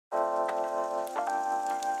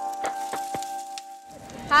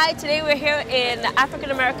Hi, today we're here in the African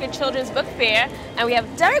American Children's Book Fair, and we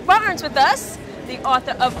have Derrick Barnes with us, the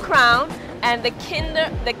author of Crown and the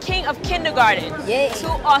King of Kindergarten. Yay. Two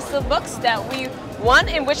awesome books that one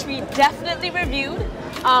in which we definitely reviewed,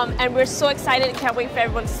 and we're so excited and can't wait for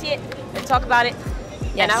everyone to see it and talk about it.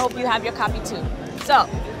 Yes. And I hope you have your copy too. So,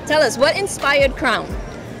 tell us, what inspired Crown?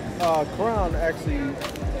 Crown actually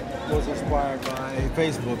was inspired by a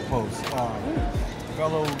Facebook post.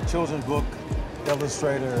 Fellow children's book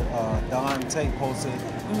illustrator Don Tate posted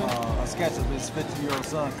a sketch of his 50-year-old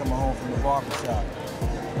son coming home from the barbershop.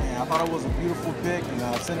 And I thought it was a beautiful pic, and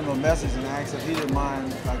I sent him a message and asked if he didn't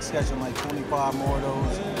mind like sketching like 25 more of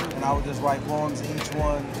those. And I would just write poems to each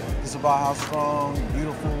one, just about how strong and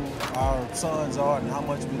beautiful our sons are and how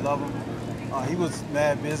much we love them. He was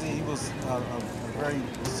mad busy. He was a very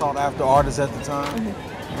sought-after artist at the time.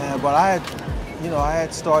 But I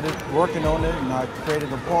had started working on it, and I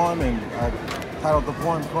created a poem, and I titled the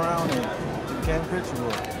poem Crown, and it became a picture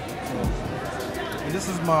book. And this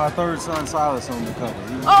is my third son, Silas, on the cover.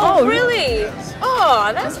 Oh, really? Yes.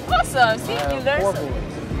 Oh, that's awesome. See, you learned something.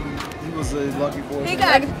 He was a lucky boy. He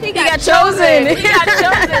got chosen. He got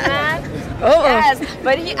chosen, man. Oh. Yes,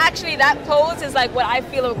 but he actually, that pose is like what I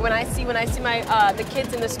feel when I see my the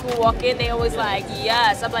kids in the school walk in. They always like,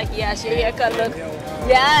 yes. I'm like, yes, your haircut look.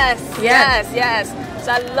 Yes.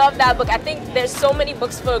 So I love that book. I think there's so many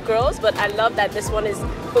books for girls, but I love that this one is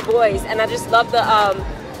for boys, and I just love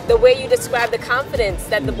the way you describe the confidence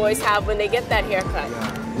that the boys have when they get that haircut.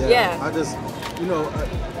 Yeah. I just,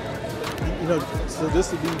 so just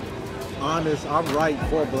to be honest, I write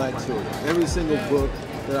for Black children. Every single book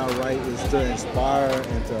that I write is to inspire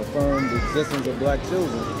and to affirm the existence of Black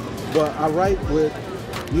children. But I write with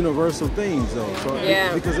universal themes though,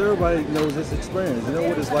 because everybody knows this experience. You know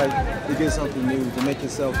what it's like to get something new, to make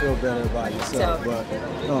yourself feel better about yourself. But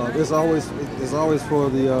it's always for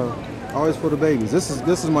the babies. This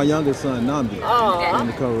is my youngest son, Nambi, on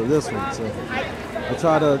the cover of this one. So I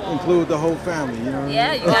try to include the whole family. You know what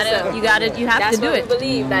I mean? you have to do it. That's what we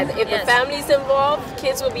believe, that if the family's involved,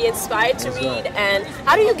 kids will be inspired to read. And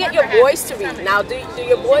how do you get your boys to read? Now, do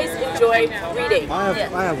your boys enjoy reading?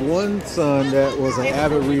 I have one son that was an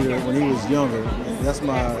avid reader when he was younger. That's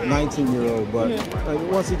my 19-year-old. But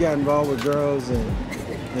once he got involved with girls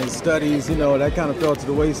and studies, that kind of fell to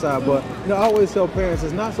the wayside. But I always tell parents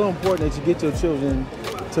it's not so important that you get your children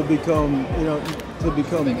to become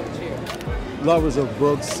lovers of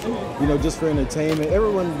books, just for entertainment.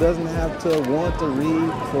 Everyone doesn't have to want to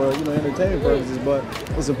read for entertainment purposes, but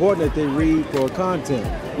it's important that they read for content,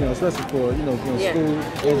 especially for school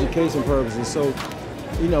education purposes. So,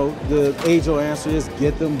 the age-old answer is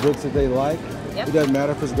get them books that they like. It doesn't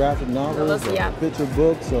matter if it's graphic novels or picture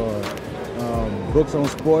books or books on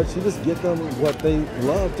sports. You just get them what they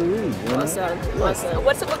love to read. Awesome.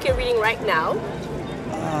 What's the book you're reading right now?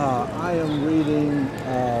 I am reading.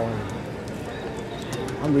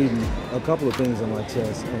 I'm reading a couple of things on my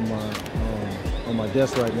chest on my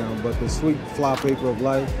desk right now. But the Sweet Fly Paper of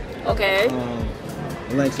Life. Okay.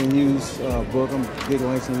 Langston Hughes book. I'm a big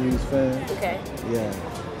Langston Hughes fan. Okay. Yeah.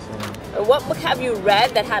 And what book have you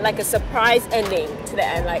read that had like a surprise ending to the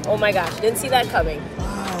end? Like, oh my gosh, didn't see that coming.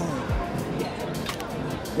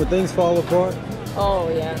 When Things Fall Apart.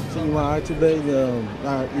 Oh yeah. Singing My Eye Today.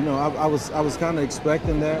 I was kind of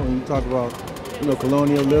expecting that when you talk about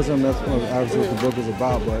colonialism. That's obviously what the book is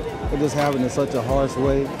about, but it just happened in such a harsh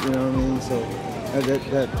way. You know what I mean? So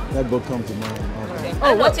that book comes to mind. Okay.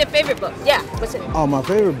 Oh, what's your favorite book? Yeah, what's it? Oh, my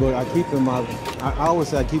favorite book I keep in my. I always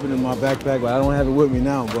say I keep it in my backpack, but I don't have it with me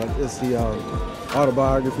now. But it's the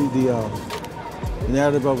autobiography, the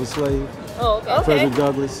narrative of a slave. Oh, okay. Frederick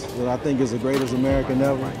Douglass, that I think is the greatest American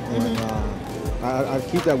ever, and I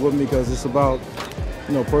keep that with me because it's about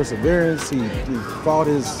perseverance. He fought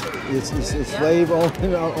his slave owners. You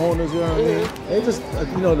know what I mean? It just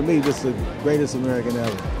to me, just the greatest American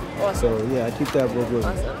ever. Awesome. So yeah, I keep that book with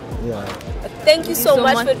me. Yeah. Thank you so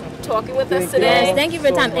much for talking with us today. Yes, thank you for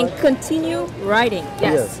your time, and continue writing.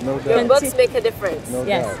 Yes, no doubt. Your books make a difference. No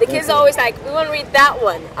doubt. The kids are always like, we want to read that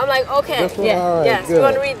one. I'm like, okay. Yes, we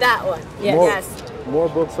want to read that one. Yes. More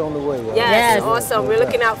books on the way. Yes, awesome. We're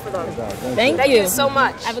looking out for them. Thank you so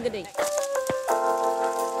much. Have a good day.